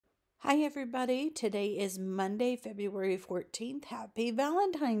Hi, everybody. Today is Monday, February 14th. Happy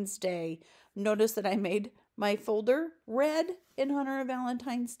Valentine's Day. Notice that I made my folder red in honor of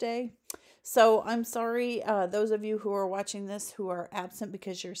Valentine's Day. So I'm sorry, those of you who are watching this who are absent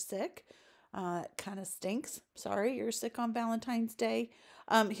because you're sick. It kind of stinks. Sorry, you're sick on Valentine's Day.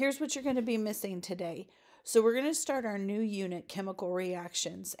 Here's what you're going to be missing today. So we're going to start our new unit, chemical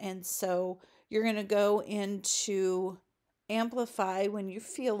reactions. And so you're going to go into Amplify when you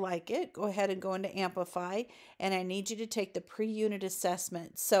feel like it. Go ahead and go into Amplify, and I need you to take the pre-unit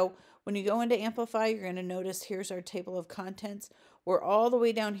assessment. So when you go into Amplify, you're going to notice here's our table of contents. We're all the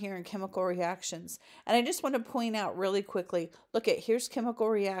way down here in chemical reactions. And I just want to point out really quickly, look at here's chemical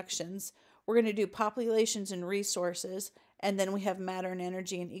reactions. We're going to do populations and resources, and then we have matter and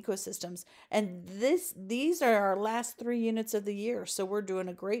energy and ecosystems. And these are our last 3 units of the year. So we're doing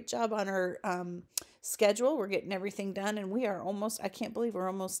a great job on our schedule. We're getting everything done, and we are almost, I can't believe we're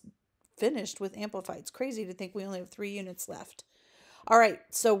almost finished with Amplify. It's crazy to think we only have 3 units left. All right,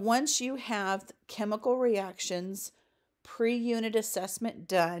 so once you have chemical reactions pre-unit assessment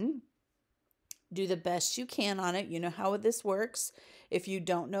done, do the best you can on it. You know how this works. If you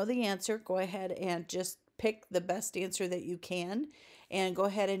don't know the answer, go ahead and just pick the best answer that you can and go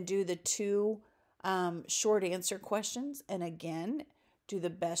ahead and do the two short answer questions. And again, do the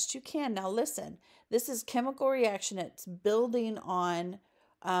best you can. Now listen, this is chemical reaction. It's building on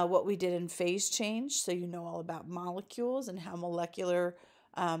what we did in phase change. So you know all about molecules and how molecular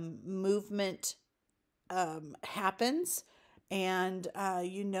movement happens. And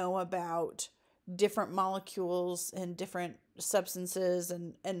you know about different molecules and different substances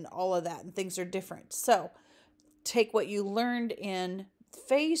and all of that. And things are different. So take what you learned in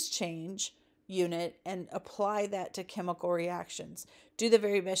phase change unit and apply that to chemical reactions. Do the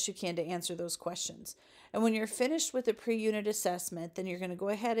very best you can to answer those questions. And when you're finished with the pre-unit assessment, then you're going to go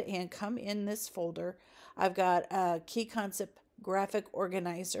ahead and come in this folder. I've got a key concept graphic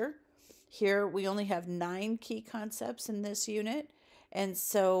organizer. Here we only have 9 key concepts in this unit. And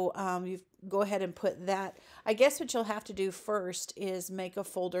so you go ahead and put that. I guess what you'll have to do first is make a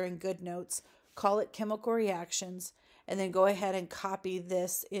folder in GoodNotes, call it chemical reactions, and then go ahead and copy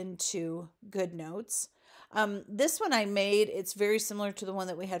this into GoodNotes. This one I made, it's very similar to the one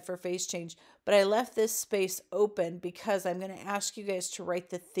that we had for phase change, but I left this space open because I'm going to ask you guys to write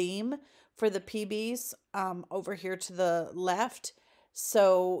the theme for the PBs over here to the left.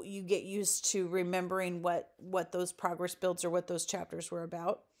 So you get used to remembering what those progress builds or what those chapters were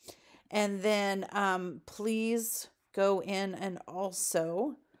about. And then please go in and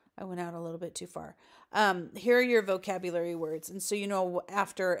also, I went out a little bit too far. Here are your vocabulary words. And so, you know,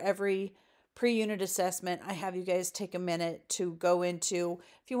 after every pre-unit assessment, I have you guys take a minute to go into,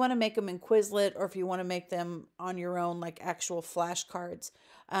 if you want to make them in Quizlet or if you want to make them on your own, like actual flashcards.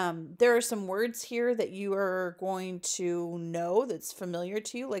 There are some words here that you are going to know that's familiar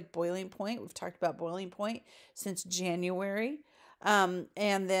to you, like boiling point. We've talked about boiling point since January. And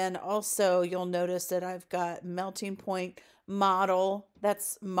then also you'll notice that I've got melting point, model,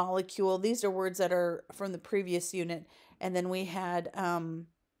 that's molecule. These are words that are from the previous unit. And then we had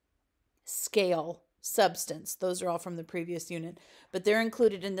scale, substance. Those are all from the previous unit. But they're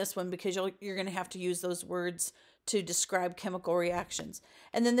included in this one because you're going to have to use those words to describe chemical reactions.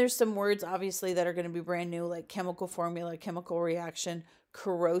 And then there's some words, obviously, that are going to be brand new, like chemical formula, chemical reaction,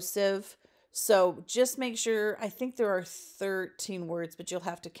 corrosive. So just make sure, I think there are 13 words, but you'll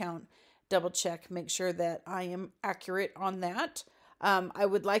have to count, double check, make sure that I am accurate on that. I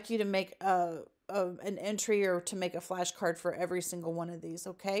would like you to make an entry or to make a flashcard for every single one of these,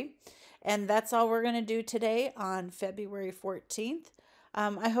 okay? And that's all we're going to do today on February 14th.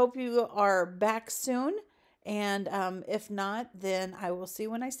 I hope you are back soon. And if not, then I will see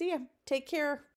you when I see you. Take care.